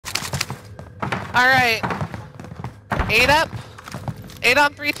Alright. 8 up. 8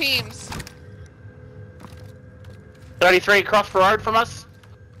 on 3 teams. 33 across the road from us.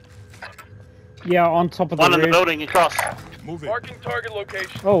 Yeah, on top of the One in the roof. building across. Move it. Marking target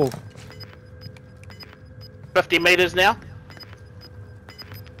location. Oh, 50 meters now.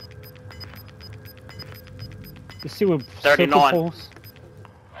 you see we're 39. force.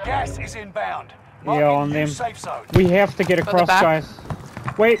 Gas is inbound. Yeah, on Marking them. new safe zone. We have to get the across, back? guys.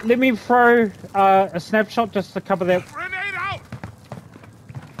 Wait, let me throw a snapshot just to cover that. Grenade out!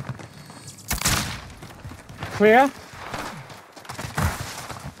 Clear?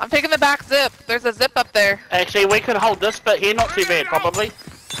 I'm taking the back zip. There's a zip up there. Actually, we could hold this bit here, not too bad, probably.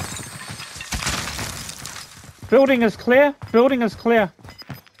 Building is clear. Building is clear.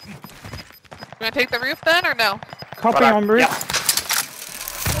 You gonna take the roof then, or no? Copy Righto. on roof. Yep.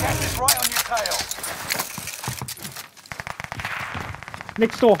 Gas is right on your tail.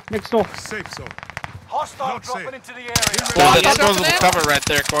 Next door. Next door. Safe zone. Hostile Not dropping safe. into the area. Well, Yeah, that's dropping supposed to in. cover right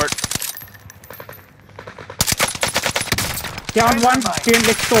there, Court. Down one. Down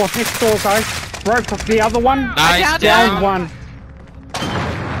next door. Next door, guys. Broke the other one. Nice. down. One.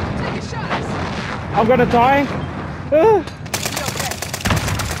 I'm gonna die. Ugh.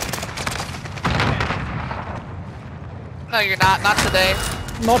 No, you're not. Not today.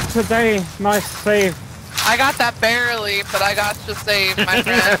 Not today. Nice save. I got that barely, but I got you saved, my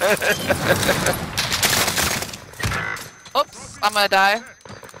friend. Oops, I'm gonna die.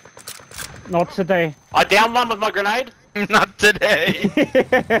 Not today. I downed one with my grenade. Not today.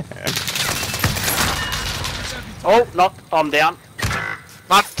 Oh, not. I'm down.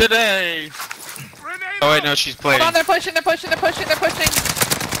 Not today. Grenade Oh wait, out! no, she's Hold playing. on, they're pushing, they're pushing, they're pushing, they're pushing.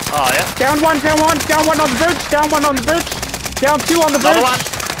 Oh, yeah. Down one. Down one. Down one on the bridge. Down one on the bridge. Down two on the bridge. Another one.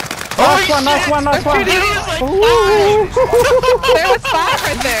 Nice one. Nice one. Nice one. There's Ooh. There was 5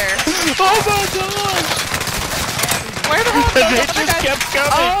 right there. Oh my gosh! Where the hell They did the just other guy- kept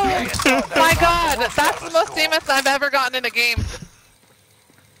coming. Oh my god, that's the most damage I've ever gotten in a game.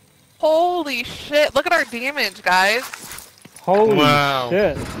 Holy shit, look at our damage, guys. Holy Wow.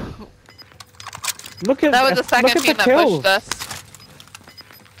 shit. Look at That was the second look at team the that kills. pushed us.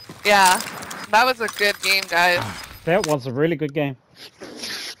 Yeah, that was a good game, guys. That was a really good game.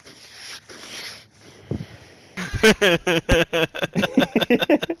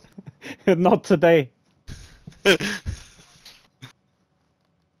 Not today.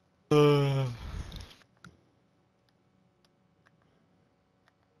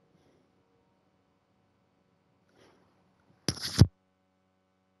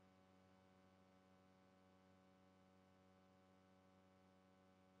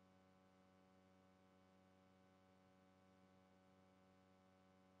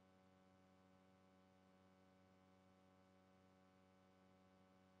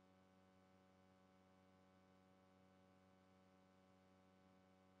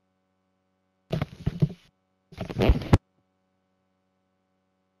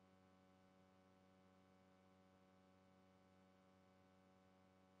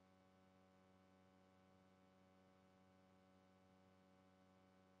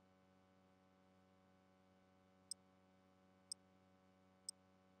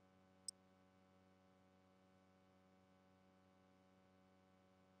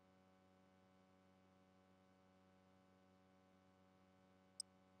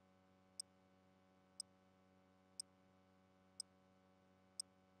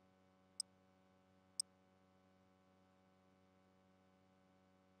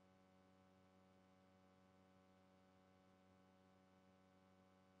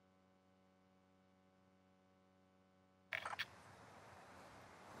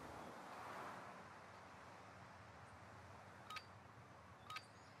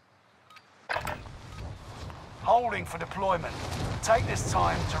 Holding for deployment. Take this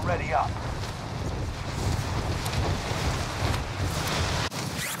time to ready up.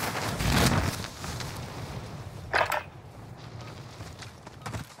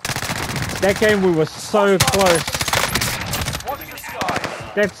 That game we were so close. Watch the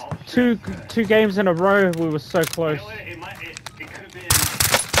sky. That's two games in a row we were so close. It could have been.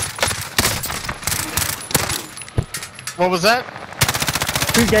 What was that?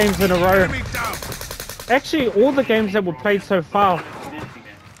 2 games in a row. Enemy down! Actually, all the games that were played so far.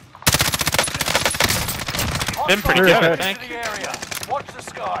 Been pretty Very good, I good. think. To the area. Watch the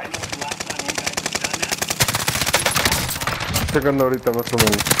sky. Checando ahorita más o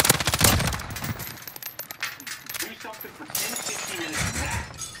menos. Do something for 10-15 minutes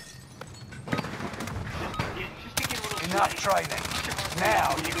max. Just to get a little Enough sweaty. training.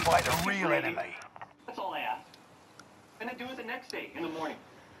 Now you fight a real enemy. That's all I ask. And then do it the next day in the morning.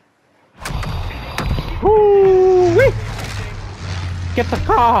 Get the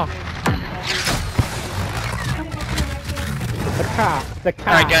car. The car. The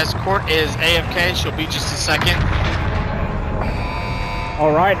car. Alright guys, Court is AFK, she'll be just a second.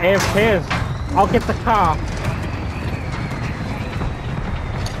 Alright, AFKs. I'll get the car.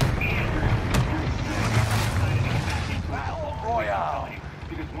 Royale.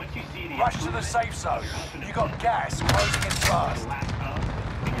 Because once you see the Rush to the safe zone. You got gas closing in fast. last hub,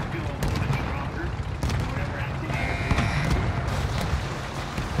 and you're feeling a little bit stronger, whatever activity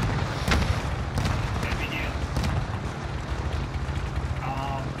that begins.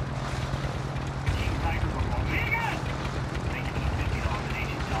 King Tiger from Omega! Thank you for the $50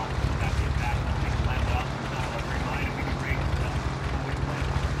 donation, Doc. So that gets back on things planned up. Remind if we can break stuff. Always plan.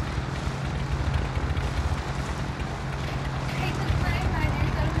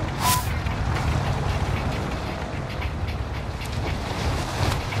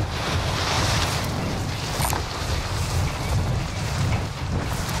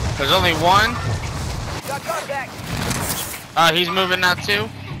 There's only one. Got contact. He's moving now too.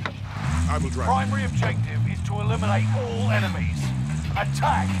 Primary objective is to eliminate all enemies.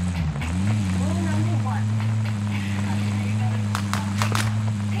 Attack.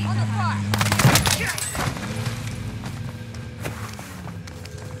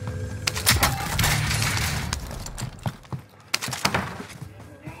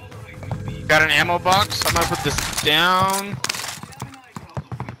 Got an ammo box. I'm gonna put this down.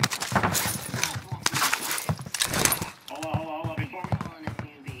 Hold on, before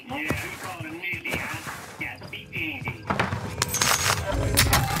we... Yeah, we call it a newbie, huh? Yeah, it's a big easy.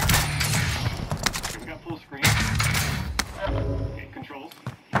 We've got full screen. Okay, controls.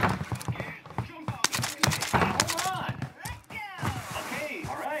 Hold on! Okay,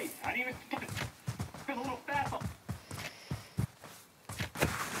 alright. I didn't even... Feel a little fast.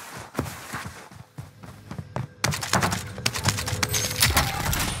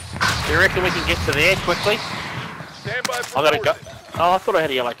 Do you reckon we can get to there quickly? Stand by for I gotta go. orders. Oh, I thought I had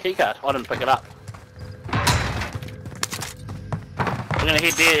a yellow keycard. I didn't pick it up. We're gonna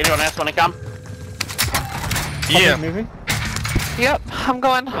head there. Anyone else wanna come? Yeah. Moving. Yep, I'm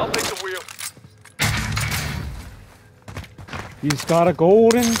going. I'll take the wheel. He's got a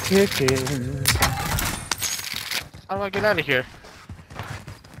golden ticket. How do I get out of here?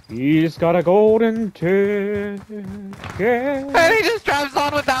 He's got a golden ticket. And he just drives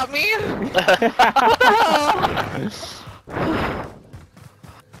on without me. What the hell?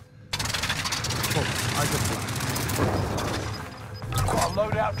 Got a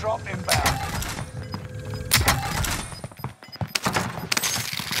loadout drop inbound.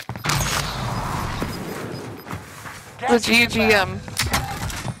 The Gas inbound. GGM.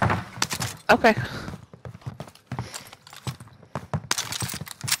 Okay.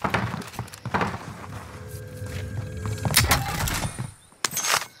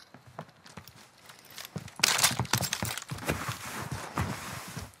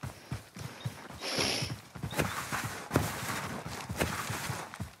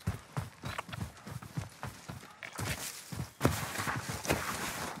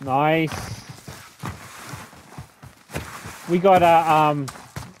 Nice. We got our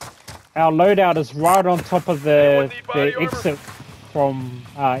loadout is right on top of the exit from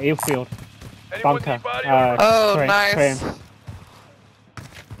airfield bunker. Oh, nice. trans.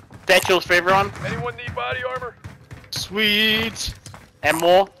 Satchels for everyone. Anyone need body armor? Sweet. And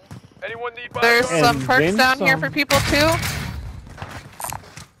more. Anyone need body There's armor? some And perks then down here some. for people too.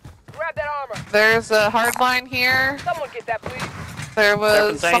 Grab that armor. There's a hard line here. Someone get that, please. There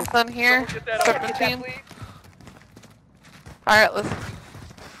was Serpentine. something here. Get that armor. Serpentine. Alright,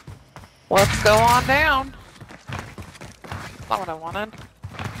 let's go on down. That's not what I wanted.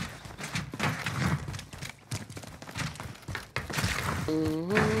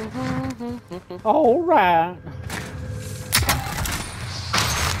 All right.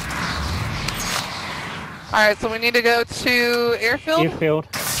 Alright, so we need to go to airfield. Airfield.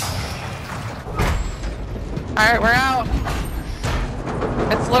 Alright, we're out.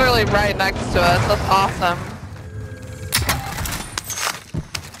 It's literally right next to us. That's awesome.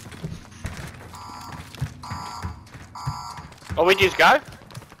 Oh, we just go?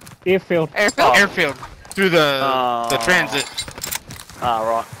 Airfield. Airfield? Airfield. Through the transit. Ah,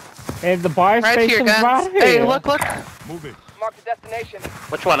 right. And the buy Right to your station's guns. right here. Hey, look. Mark the destination.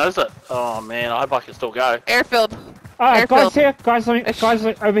 Which one is it? Oh man, I hope I can still go. Airfield. Guys Airfield. here. Guys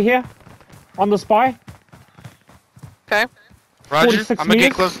over here. On the spy. Okay. Roger. 46 I'm gonna get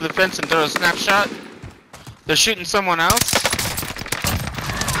meters. close to the fence and throw a snapshot. They're shooting someone else.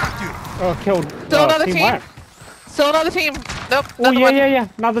 Oh, killed. Still another team. wipe. Still another team. Nope. Oh, another one. yeah.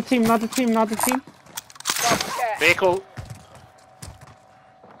 Another team. Vehicle.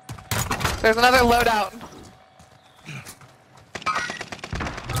 There's another loadout.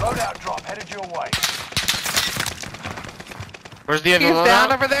 Loadout drop headed your way. Where's the other He's down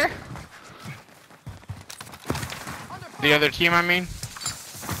loadout? over there. The other team, I mean.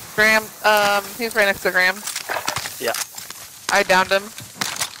 Graham, he's right next to Graham. Yeah. I downed him.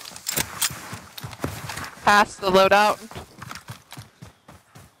 Past the loadout.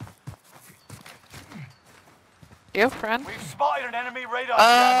 You, friend? We've spotted an enemy radar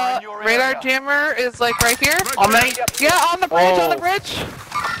jammer in your Radar area. jammer is like right here. On me? Yeah, on the bridge, on the Oh. bridge.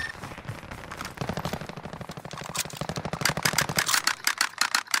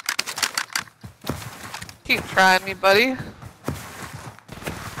 Keep trying me, buddy.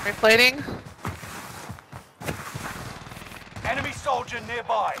 Replating. Enemy soldier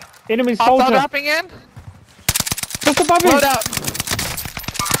nearby. Enemy Hostile soldier. dropping in. Just above you. Loadout.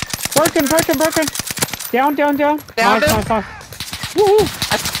 Broken. Down. Downed Nice. him.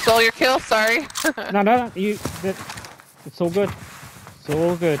 Woohoo. I stole your kill, sorry. No. It's all good. It's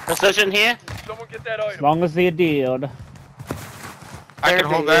all good. Precision here. Someone get that As item. long as they're dead. I can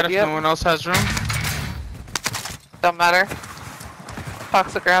hold that if Yep. no one else has room. Don't matter.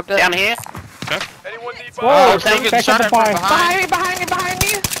 Toxic grabbed it. Down here. Anyone need Whoa, Oh, Still getting back shot at at the from fire. behind. Behind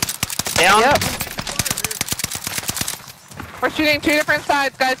me. Down. Yep. We're shooting two different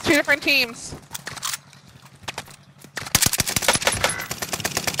sides, guys. Two different teams.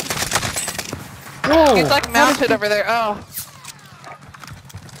 Whoa. He's like mounted over there. Oh,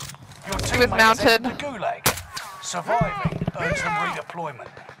 Your was teammate mounted. is entered the Gulag. Surviving earns them redeployment.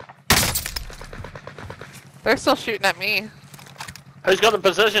 they're still shooting at me. Who's got the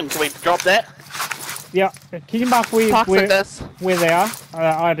position? Can we drop that? Yeah. Can you mark where Toxic this. where they are?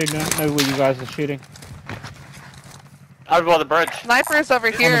 I do not know where you guys are shooting. Over by the bridge. Sniper's over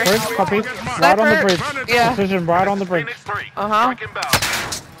On the here. bridge, copy. Right on the Sniper. bridge. Yeah. Precision right on the bridge. Uh-huh.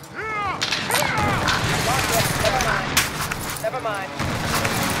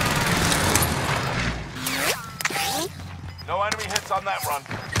 No enemy hits on that run.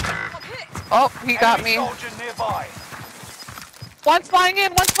 Oh, he got Enemy me. soldier nearby. One's flying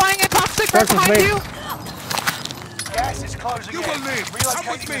in. Toxic right Focus behind me. you. Gas is closing in. will live. Come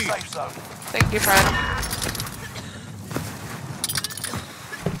with Relocating the me. safe zone. Thank you, friend.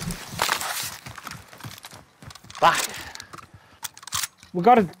 Fuck. We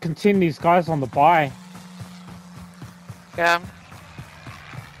gotta continue these guys on the buy. Yeah.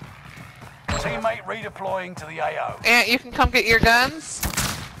 Teammate redeploying to the AO. Ant, you can come get your guns.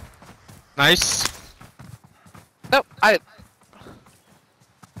 Nice. Nope,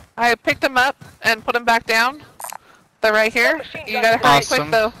 I picked them up and put them back down. They're right here. You gotta hurry Awesome.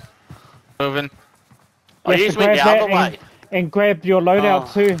 quick though. Moving. Oh, you Yes, just went the grab other that way. and grab your loadout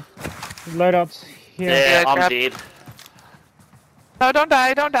Oh. too. Loadouts here. Yeah, Yeah, I'm grab- dead. No, don't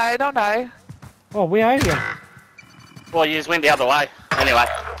die. Oh, where are you? Well, you just went the other way. Anyway.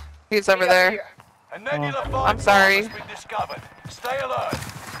 He's over there. A Nebula 5 I'm sorry. bomb has been discovered. Stay alert.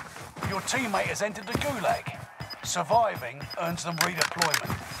 Your teammate has entered the Gulag. Surviving earns them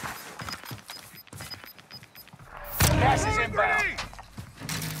redeployment. Gas is inbound.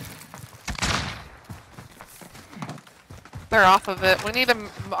 They're off of it. We need to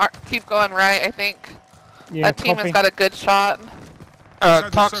keep going right, I think. Yeah, That team copy. has got a good shot.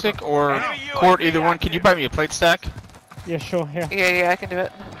 Toxic or Court, either one. Can you buy me a plate stack? Yeah, sure, here. Yeah, I can do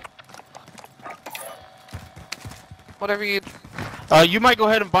it. Whatever you... You might go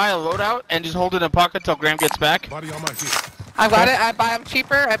ahead and buy a loadout and just hold it in a pocket till Graham gets back. Body on my feet. I've got it. I buy them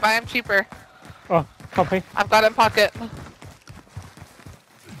cheaper. Oh, copy. I've got it in pocket.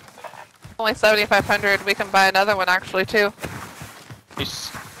 Only 7,500. We can buy another one actually too.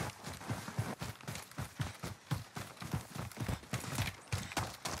 Nice.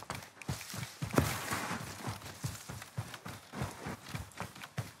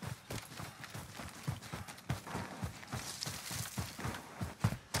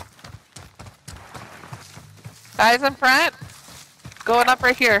 Guys in front. Going up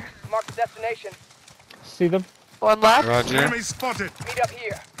right here. Mark the destination. See them? One left. Roger. Enemy spotted. Meet up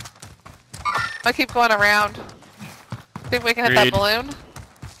here. I keep going around. Think we can hit that Agreed. balloon?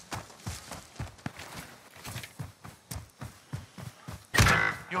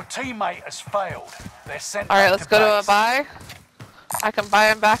 Your teammate has failed. They're sent Alright, back let's go to a base. buy. I can buy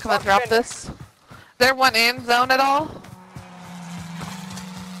them back and then drop this. Is there one in zone at all?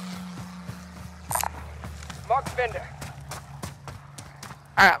 Mark vendor.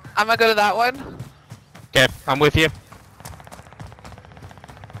 Alright, I'm gonna go to that one. Okay, I'm with you.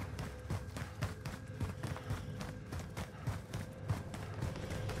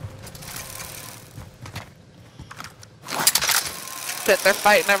 Shit, they're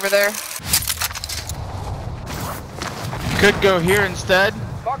fighting over there. could go here instead.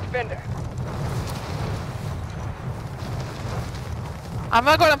 Marked vendor. I'm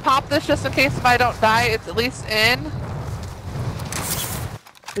gonna go ahead and pop this just in case if I don't die, it's at least in.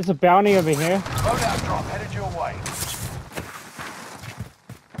 There's a bounty over here. Loadout drop headed your way.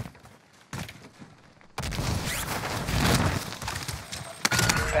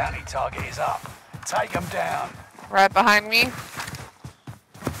 Bounty target is up. Take them down. Right behind me.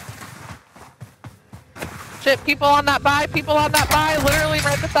 Shit, people on that buy, literally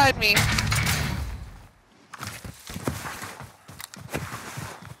right beside me.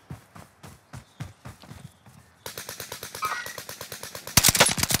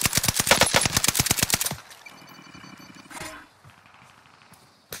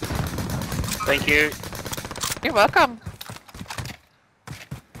 Thank you. You're welcome.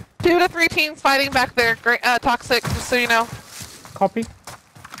 2 to 3 teams fighting back there. Great, Toxic, just so you know. Copy.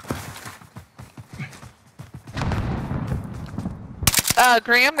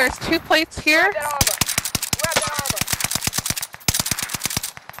 Graham, there's 2 plates here. Grab that armor. Grab that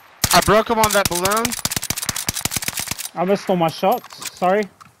armor. I broke him on that balloon. I missed all my shots. Sorry.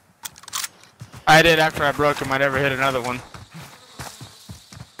 I did after I broke him. I never hit another one.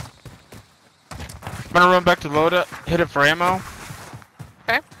 I'm gonna run back to load it, hit it for ammo.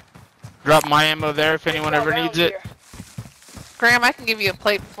 Okay. Drop my ammo there if anyone ever Rounds needs it. here. Graham, I can give you a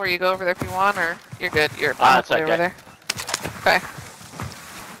plate before you go over there if you want, or you're good. You're That's halfway over okay. there. Okay.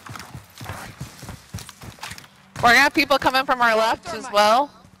 We're gonna have people coming from our left as well.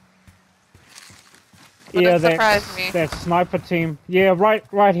 Yeah, Wouldn't surprise me. that sniper team. Yeah,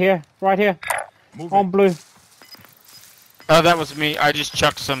 right here. On blue. Oh, that was me. I just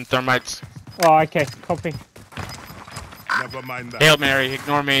chucked some thermites. Oh, okay. Copy. Never mind that. Hail Mary,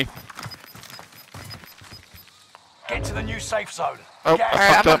 ignore me. Get to the new safe zone. Oh, Gas- I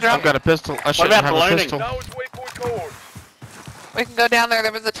Alright, fucked I'm up. gonna I've got a pistol. I shouldn't about have a ballooning? pistol. Now it's waypoint course. We can go down there.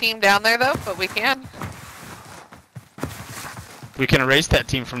 There was a team down there though, but we can. We can erase that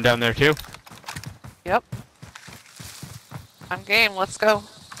team from down there too. Yep. I'm game. Let's go.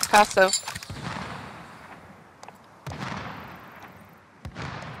 Paso.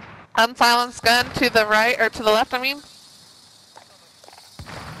 Unsilenced gun to the right, or to the left, I mean.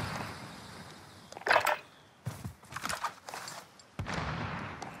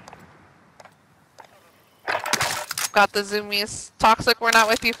 Got the zoomies. Toxic, we're not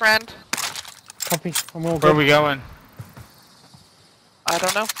with you, friend. Copy. I'm all Where are good. we going? I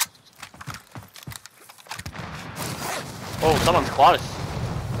don't know. Oh, someone's close.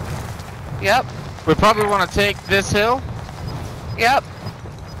 Yep. We probably want to take this hill. Yep.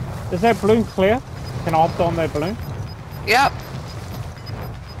 Is that balloon clear? Can I opt on that balloon? Yep.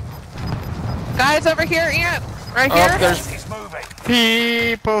 Guys over here, Ian. Right Oh, here. there's He's moving.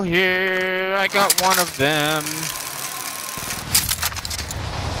 people here. I got one of them.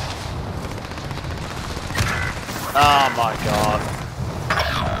 Oh my god.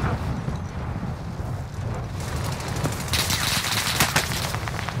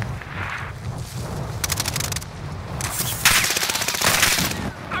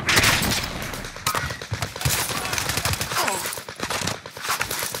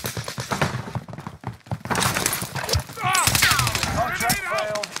 Contract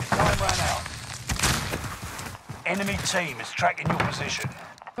failed. Time ran out. Enemy team is tracking your position.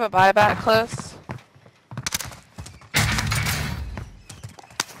 Have a buyback close.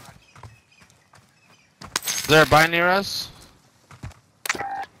 Is there a buy near us?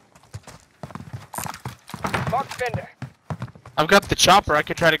 Marked vendor. I've got the chopper. I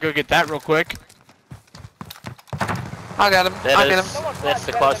could try to go get that real quick. I got him. I get him. That's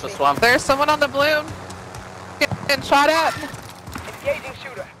the closest one. There's someone on the balloon. Getting shot at. Engaging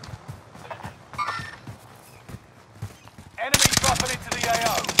shooter. Enemy dropping into the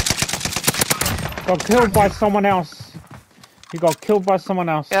AO. Got killed by someone else. You got killed by someone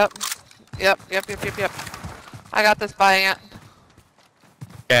else. Yep. Yep. I got this by Ant.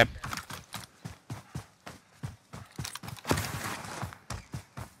 Okay.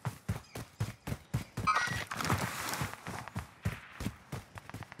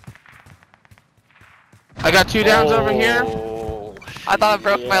 I got 2 downs over here. Oh, I thought I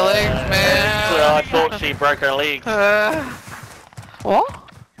broke my legs, man. Well, I thought she broke her legs.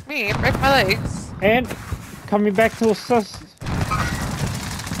 What? Me? Break my legs? And coming back to assist. He's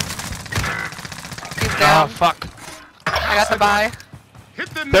Oh down. fuck. I got the buy. Hit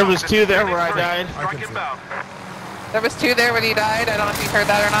them There now. was 2 there where I died. Strike inbound. There was 2 there when he died. I don't know if you heard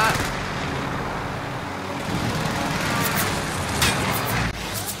that or not.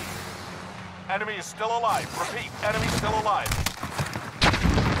 Enemy is still alive. Repeat, enemy still alive.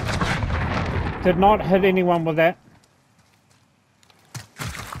 Did not hit anyone with that.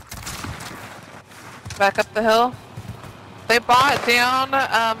 back up the hill. They bought down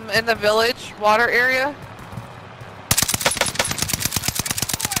in the village water area.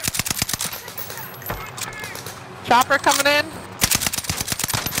 Chopper coming in.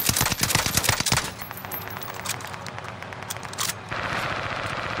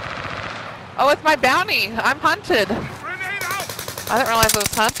 Oh, it's my bounty. I'm hunted. Grenade out! I didn't realize I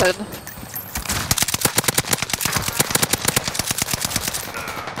was hunted.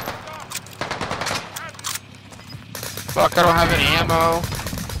 Fuck, I don't have any ammo.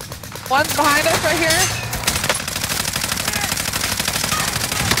 One's behind us right here.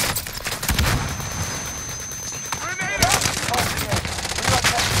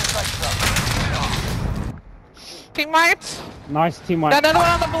 Teammates. Nice teamwork. Got another one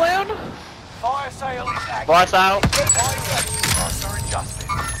on the balloon. Fire sale is active. Fire sale. Prices are adjusted.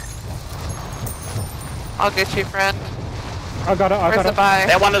 I'll get you, friend. I got it. I Where's got the it. buy?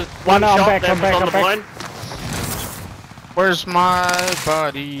 That one is one No, I'm shot. back, That I'm was back, on the I'm back. balloon. Where's my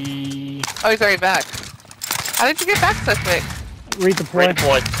buddy? Oh, he's already back. How did you get back so quick? Redeploy.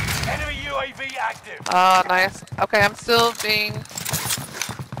 Redeployed. Enemy UAV active. Oh, nice. Okay, I'm still being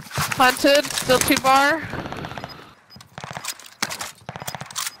hunted. Still 2-bar.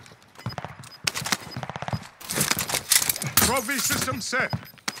 Trophy system set.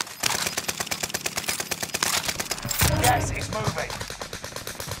 Gas is moving.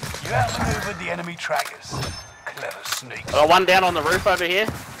 You outmaneuvered the enemy trackers. Clever sneak. I got one down on the roof over here.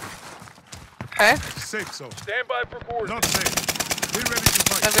 Okay, Safe zone. Stand by for coordinates. Not safe. Be ready to a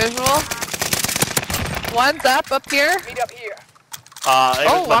fight. visual. One's up here. Meet up here.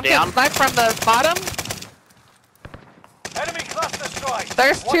 Oh, one I'm getting down. sniped from the bottom. Enemy cluster strike.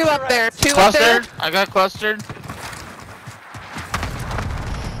 There's Watch two your up there. ends. Two up there. Clustered. I got clustered.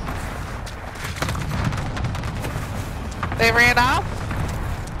 They ran off.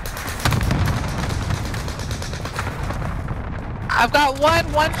 I've got one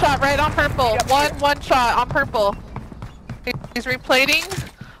shot right on purple. One shot on purple. He's replating.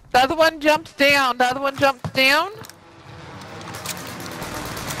 The other one jumps down. The other one jumps down.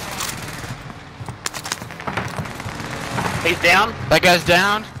 He's down. That guy's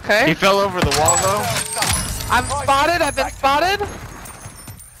down. Okay. He fell over the wall though. I'm spotted. I've been spotted.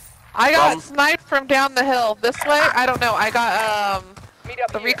 I got sniped from down the hill. This way? I don't know. I got Meet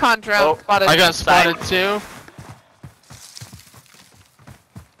up the here. recon drone Oh, spotted. I got spotted too.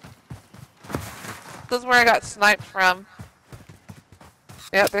 This is where I got sniped from.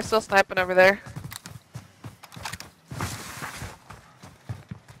 Yeah, they're still sniping over there.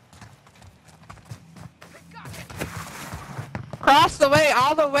 Cross the way,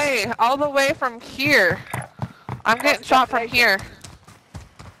 all the way from here. I'm getting shot from here.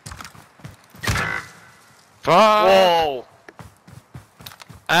 Fuck. Whoa.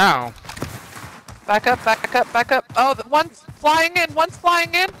 Ow. Back up, back up, back up. Oh, one's flying in, one's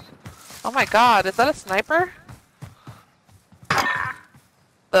flying in. Oh my god, is that a sniper?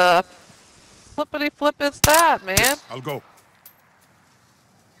 The flippity flip is that, man? I'll go.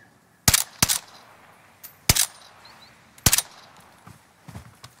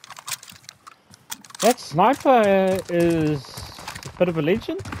 That sniper is a bit of a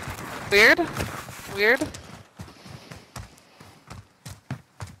legend. Weird. Weird.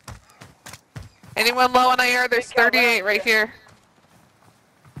 Anyone low on AR? There's 38 right here.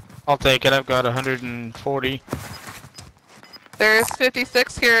 I'll take it. I've got 140. There's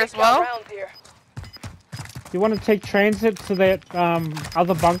 56 here as well. Round here. You want to take transit to that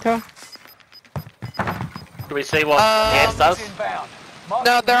other bunker? Do we see what gas does? Inbound.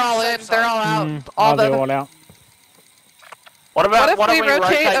 No, they're all in. They're all out. All they're the. all out. What about What if we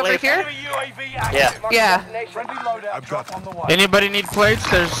rotate over left? here? Enemy UAV active. Yeah. Mark Yeah. destination. Friendly loadout I've drop got on the way. Anybody need plates?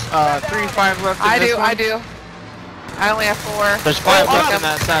 There's 3-5 left in I this do. one. I do. I only have 4. There's 5 Oh, left on in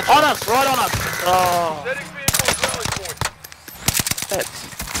that satchel. On us, right on us. Oh. Setting vehicle rally point.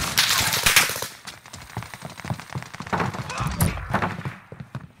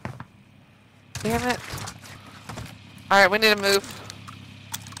 Damn it. Alright, we need to move.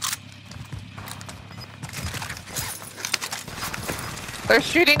 They're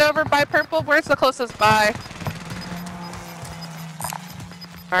shooting over by purple. Where's the closest by?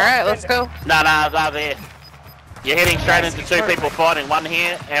 Alright, let's go. No, it's out there. You're heading straight into 2 people fighting. One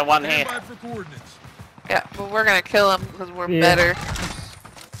here and one here. Stand by for coordinates. Yeah, but we're gonna kill them because we're Yeah. better.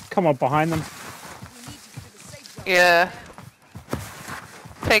 Come on, behind them. Yeah.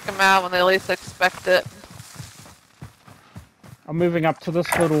 Take them out when they least expect it. I'm moving up to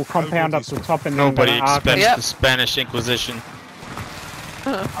this little compound up the top and then Nobody gonna arc expects it. Yep. the Spanish Inquisition.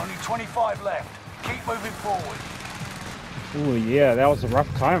 Only 25 left. Keep moving forward. Ooh, yeah, that was a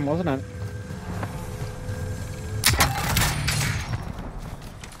rough time, wasn't it?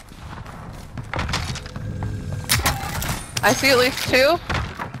 I see at least 2.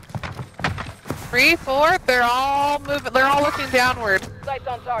 3, 4. They're all moving. They're all looking downward. Sights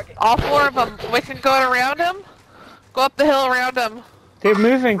on target. All 4 of them. We can go around them. Go up the hill around them. They're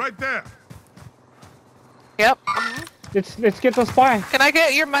moving. Right there. Yep. Let's get this buy. Can I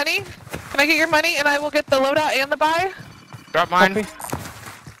get your money? Can I get your money and I will get the loadout and the buy? Drop mine. Copy.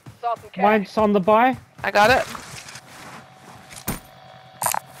 Saw some cash. Mine's on the buy. I got it.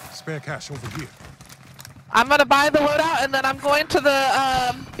 Spare cash over here. I'm gonna buy the loadout and then I'm going to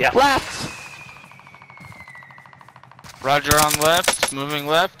the left. Roger on left. Moving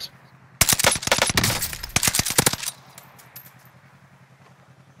left.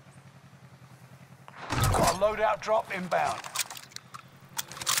 Got a loadout drop inbound.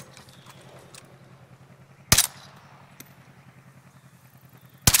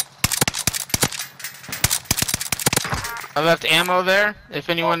 I left ammo there, if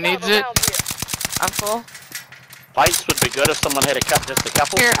anyone needs it. I'm full. Plates would be good if someone had just a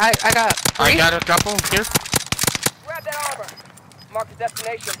couple. Here, I got 3. I got a couple. Here. Grab that armor. Mark the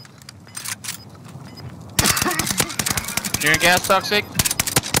destination. You're in gas, Toxic?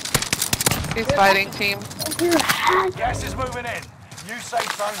 He's fighting team. Gas is moving in. New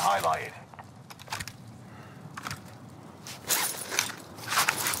safe zone highlighted.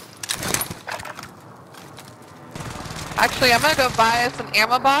 Actually, I'm gonna go buy us an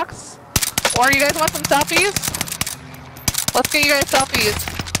ammo box. Or you guys want some selfies? Let's get you guys selfies.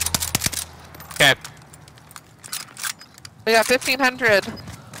 Okay. We got 1,500.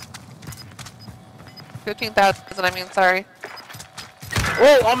 15,000, I mean, sorry.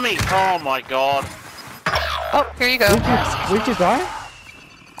 Oh, on me! Oh my god. Oh, here you go. Where'd you die?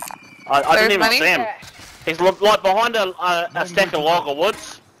 I didn't even money? see him. He's like behind a stack of log of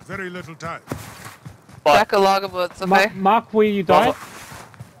woods. Very little time. But Stack of log of woods, okay? Mark where you died.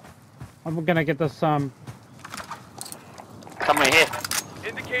 I'm gonna get this come here.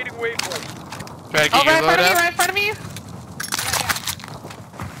 Indicating waypoint. Try to Oh, get right in your front of me, load right in front of me!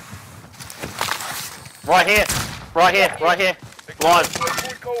 Right here. Right here. Right here. Live.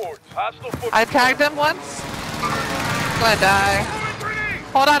 Waypoint cohorts. Hostile footprint. I tagged him once. I'm gonna die.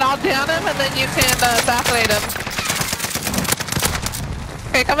 Hold on, I'll down him and then you can assassinate him.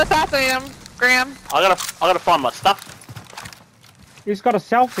 Okay, come assassinate him, Graham. I gotta find my stuff. He's got a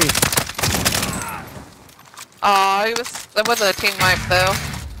selfie. Aw, that wasn't a team wipe though.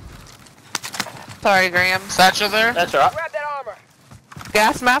 Sorry, Graham. Satchel there? That's alright. Grab that armor.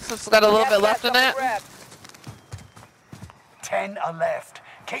 Gas mask has got a little Gas bit left mask in up it. for grabs. 10 are left.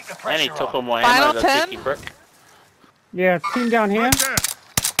 Keep the And pressure he took all on. my Final ammo, the 10? sticky brick. Yeah, team down here. Right there.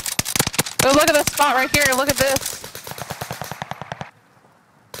 Oh, look at this spot right here. Look at this.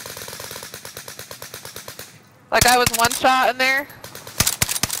 Like I was one shot in there.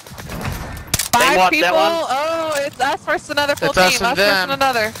 They 5 want people. that one? Oh, it's us versus another full It's team. us and Us versus them.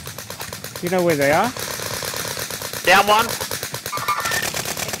 another. You know where they are? Down one.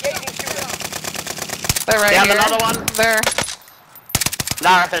 Engaging shooter. They're right Down here. another one. They're.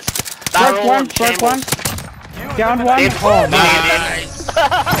 No, they're all in Broke shambles. one. You Down one. Dead. Oh, man. Nice!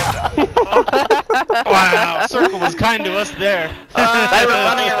 Wow, Circle was kind to us there. They were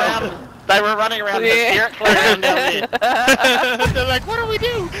running around. They were running around the Yeah. spirit clearing down there. They're like, what do we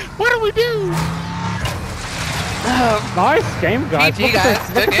do? What do we do? Nice game, guys. GG, guys.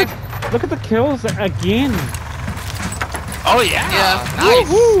 Good game. Look at the kills again. Oh yeah. Yeah. Nice.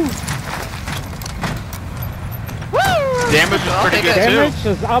 Woo! Woo! Damage was pretty take good it. too. Damage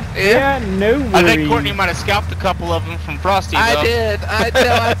is up Yeah. there. No worries. I think Courtney might have scalped a couple of them from Frosty though. I did. I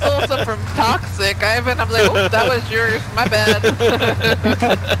know. I stole some from Toxic. I'm like, oh, that was yours. My bad.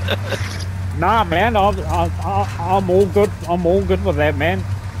 Nah, man. I'm all good. I'm all good with that, man.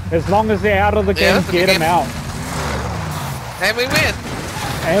 As long as they're out of the Yeah, game, that's a good get them game. out, And we win.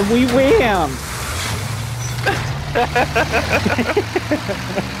 and we win.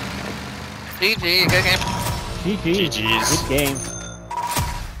 GG. Good game. GG. GG's. Good game.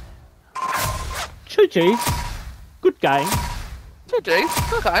 GG's. Good game. GG.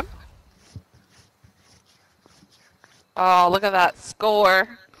 Okay. Oh, look at that score.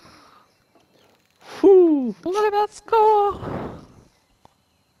 Whew. Look at that score.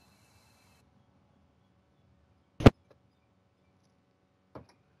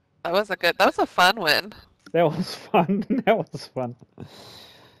 That was a fun win. That was fun. That was fun.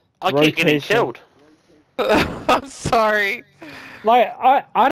 I keep getting Rotation. killed. I'm sorry. Like I